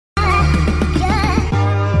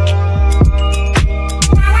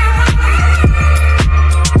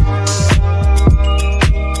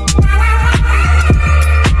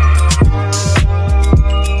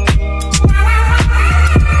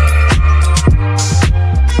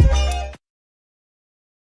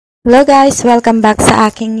Hello guys! Welcome back sa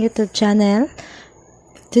aking YouTube channel.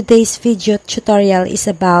 Today's video tutorial is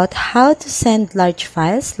about how to send large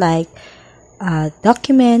files like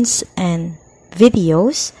documents and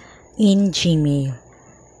videos in Gmail.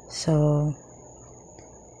 So,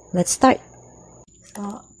 let's start.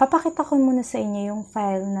 So, papakita ko muna sa inyo yung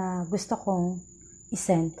file na gusto kong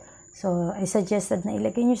isend. So, I suggested na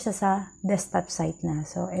ilagay nyo siya sa desktop site na.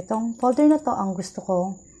 So, itong folder na to ang gusto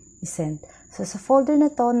kong isend. So, sa folder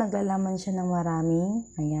na to, naglalaman siya ng maraming,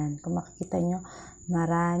 ayan, kung makikita nyo,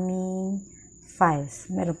 maraming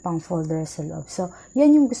files. Meron pang folder sa loob. So,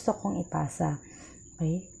 yan yung gusto kong ipasa.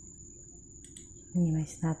 Okay?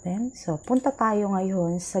 Minimize natin. So, punta tayo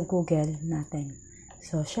ngayon sa Google natin.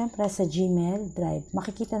 So, syempre, sa Gmail Drive.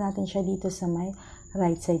 Makikita natin siya dito sa may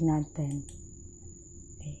right side natin.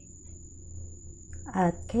 Okay.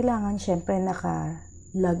 At kailangan, syempre,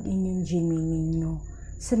 naka-login yung Gmail ninyo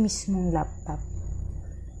sa mismong laptop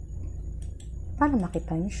para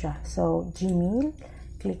makita nyo siya. So, Gmail,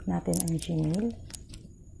 click natin ang Gmail.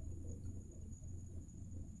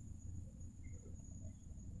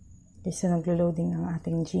 Okay, so naglo-loading ang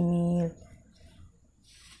ating Gmail.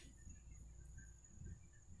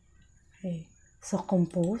 Okay, so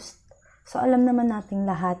composed. So, alam naman nating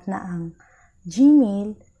lahat na ang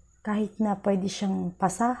Gmail, kahit na pwede siyang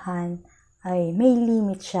pasahan, ay may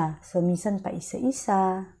limit siya. So, minsan pa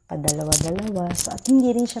isa-isa, pa dalawa-dalawa. So, at hindi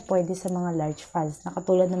rin siya pwede sa mga large files na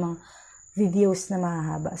katulad ng mga videos na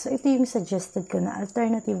mahahaba. So, ito yung suggested ko na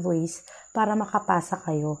alternative ways para makapasa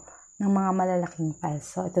kayo ng mga malalaking files.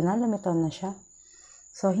 So, ito na, lumitaw na siya.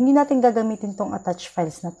 So, hindi natin gagamitin tong attach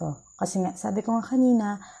files na to. Kasi nga, sabi ko nga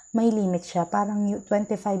kanina, may limit siya. Parang 25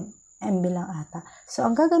 MB lang ata. So,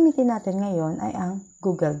 ang gagamitin natin ngayon ay ang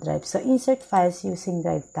Google Drive. So, insert files using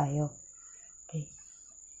Drive tayo.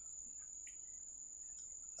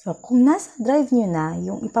 So, kung nasa drive nyo na,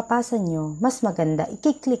 yung ipapasa nyo, mas maganda,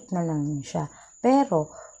 i-click na lang nyo siya. Pero,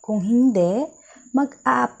 kung hindi,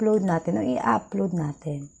 mag-upload natin o i-upload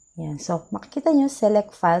natin. Yan. So, makikita nyo,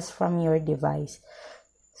 select files from your device.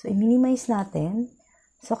 So, i-minimize natin.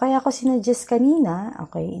 So, kaya ako sinuggest kanina,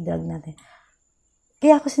 okay, i-drag natin.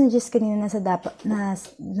 Kaya ako sinuggest kanina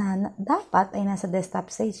dapat ay nasa desktop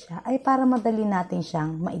site siya, ay para madali natin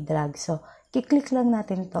siyang ma-drag. So, i-click lang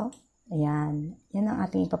natin to. Ayan. Yan ang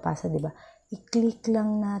ating ipapasa, diba? I-click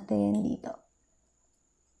lang natin dito.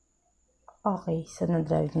 Okay. So,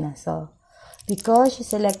 na-drive na. So, because you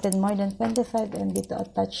selected more than 25 MB to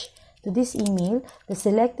attach to this email, the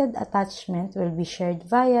selected attachment will be shared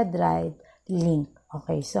via Drive link.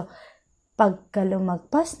 Okay. So, pagka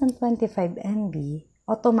lumagpas ng 25 MB,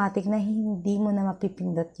 automatic na hindi mo na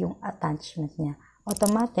mapipindot yung attachment niya.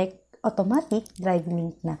 Automatic Drive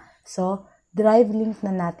link na. So, Drive link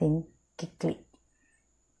na natin i-click.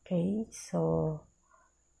 Okay, so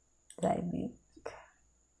Drive link.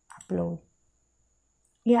 Upload.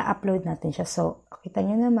 I-upload natin siya. So, kita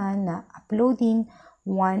nyo naman na uploading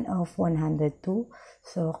 1 of 102.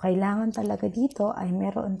 So, kailangan talaga dito ay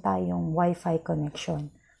meron tayong Wi-Fi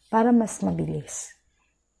connection para mas mabilis.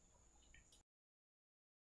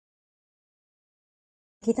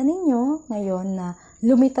 Kita ninyo ngayon na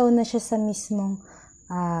lumitaw na siya sa mismong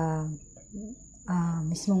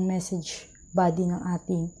message body ng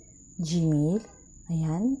ating Gmail.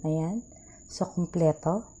 Ayan, ayan. So,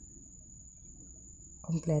 kompleto.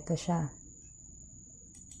 Kompleto siya.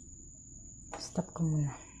 Stop ko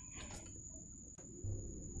muna.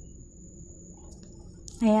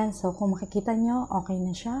 Ayan, so kung makikita nyo, okay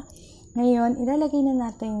na siya. Ngayon, ilalagay na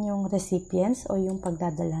natin yung recipients o yung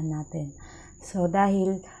pagdadalhan natin. So,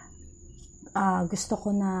 dahil gusto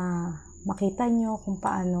ko na makita nyo kung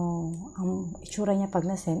paano ang itsura niya pag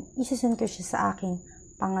nasend, isasend ko siya sa aking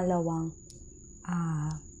pangalawang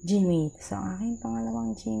Gmail. So, ang aking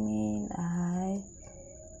pangalawang Gmail ay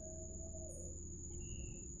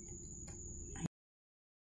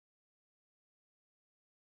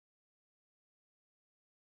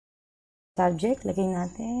subject, lagay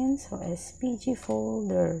natin. So, SPG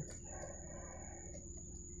folder.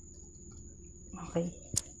 Okay.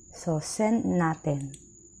 So, send natin.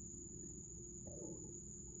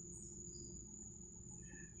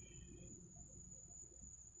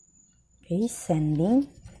 Okay, sending.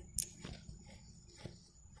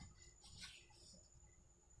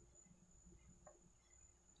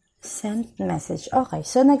 Send message. Okay,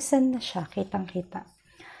 so nag-send na siya. Kitang-kita.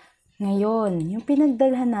 Ngayon, yung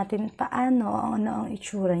pinagdalhan natin, ano ang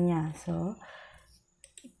itsura niya. So,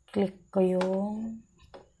 click ko yung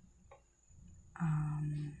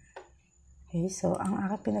okay, so ang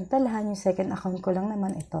aking pinagdalhan, yung second account ko lang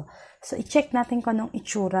naman ito. So, i-check natin kung anong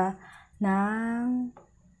itsura ng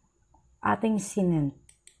ating sinend.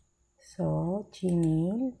 So,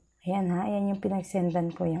 Gmail. Ayan ha, ayan yung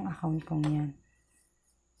pinagsendan ko yung account kong yan.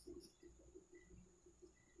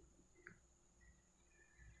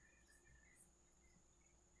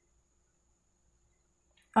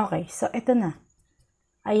 Okay, so ito na.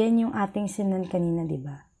 Ayan yung ating sinend kanina, di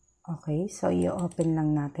ba? Okay, so i-open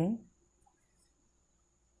lang natin.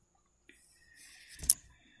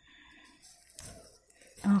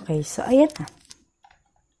 Okay, so ayan na.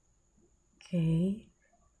 Okay.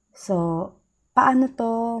 So, paano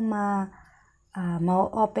to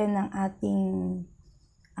ma-open ng ating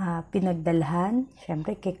pinagdalhan?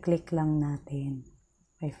 Siyempre, kiklik lang natin.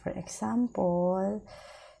 Okay, for example,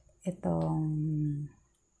 itong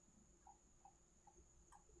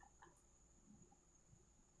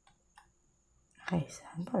okay,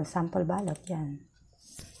 sample balot yan.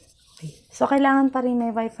 Okay. So, kailangan pa rin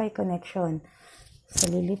may Wi-Fi connection. So,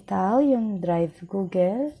 lilitaw yung Drive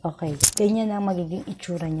Google. Okay, ganyan ang magiging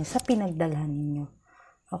itsura niya sa pinagdalhan ninyo.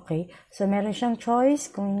 Okay, so meron siyang choice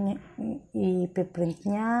kung i-print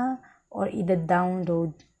niya or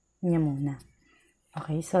i-download niya muna.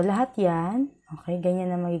 Okay, so lahat yan, okay,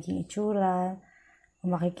 ganyan ang magiging itsura.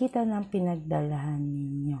 Makikita ng pinagdalhan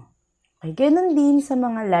ninyo. Okay, ganun din sa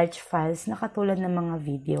mga large files na katulad ng mga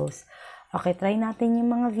videos. Okay, try natin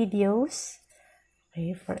yung mga videos.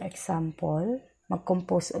 Okay, for example,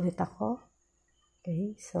 mag-compose ulit ako.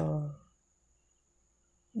 Okay, so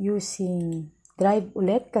using Drive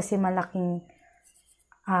ulit kasi malaking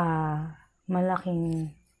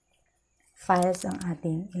files ang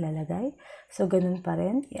ating ilalagay. So ganun pa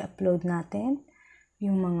rin, i-upload natin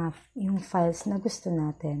yung files na gusto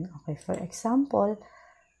natin. Okay, for example,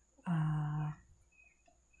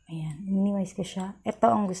 ayan, minimize ko siya. Ito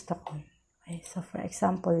ang gusto ko. Okay, so for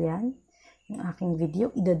example yan, yung aking video,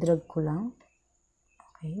 idadrag ko lang.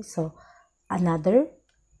 Okay, so another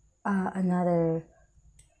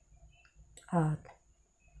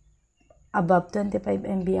above 25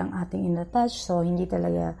 MB ang ating in-attach. So, hindi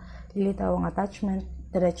talaga lilitaw ang attachment.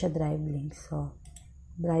 Diretso drive link. So,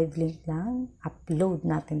 drive link lang. Upload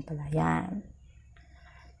natin pala. Yan.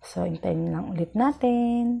 So, hintayin lang ulit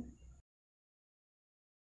natin.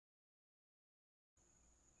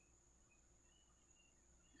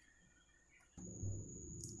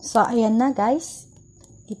 So, ayan na guys.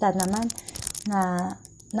 Kita naman na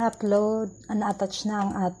na-upload, na-attach na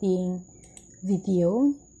ang ating video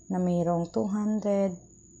na mayroong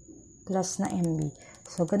 200 plus na MB.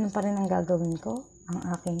 So, ganun pa rin ang gagawin ko. Ang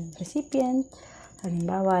aking recipient,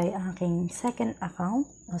 halimbawa ay aking second account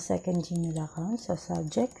o second Gmail account. So,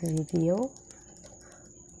 subject, video.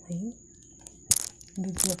 Okay.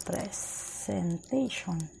 Video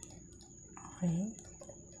presentation. Okay.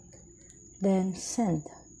 Then, send.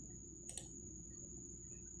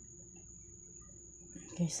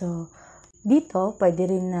 Okay, so, dito, pwede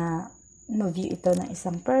rin na ma-view ito ng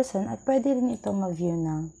isang person at pwede rin ito ma-view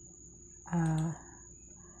ng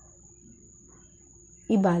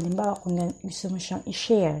iba. Halimbawa, kung gusto mo siyang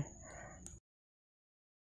i-share.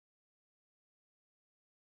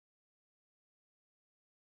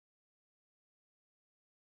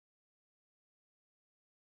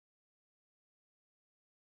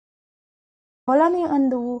 Wala na yung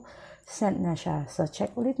undo, send na siya. So,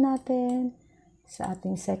 check ulit natin sa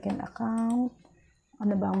ating second account.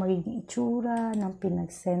 Ano ba ang magiging itsura ng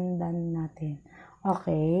pinagsendan natin?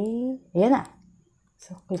 Okay. Ayan na.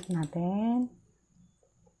 So, click natin.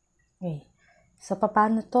 Okay. So,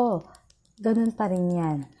 paano to? Ganun pa rin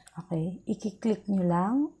yan. Okay. I-click nyo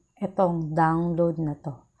lang itong download na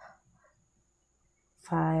to.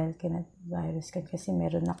 File, virus can kasi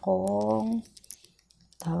meron akong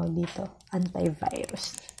tawag dito,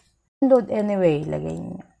 antivirus. Download anyway, lagay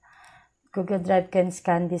nyo. Google Drive can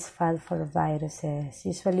scan this file for viruses.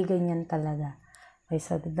 Usually, ganyan talaga. Okay,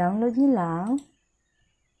 so, download nyo lang.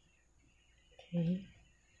 Okay.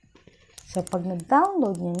 So, pag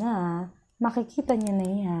nag-download nyo na, makikita nyo na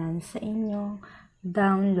yan sa inyong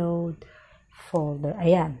download folder.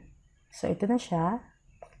 Ayan. So, ito na siya.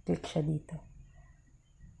 Click siya dito.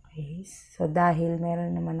 Okay. So, dahil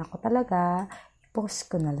meron naman ako talaga, i-post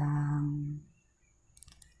ko na lang.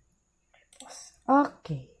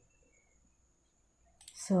 Okay.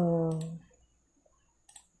 So,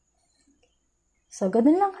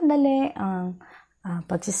 ganun lang kadali ang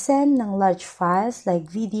pagsisend ng large files like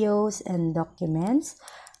videos and documents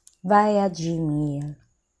via Gmail.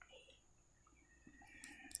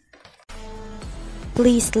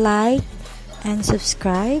 Please like and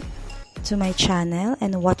subscribe to my channel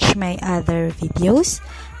and watch my other videos.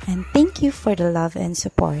 And thank you for the love and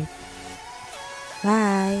support.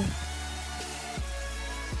 Bye!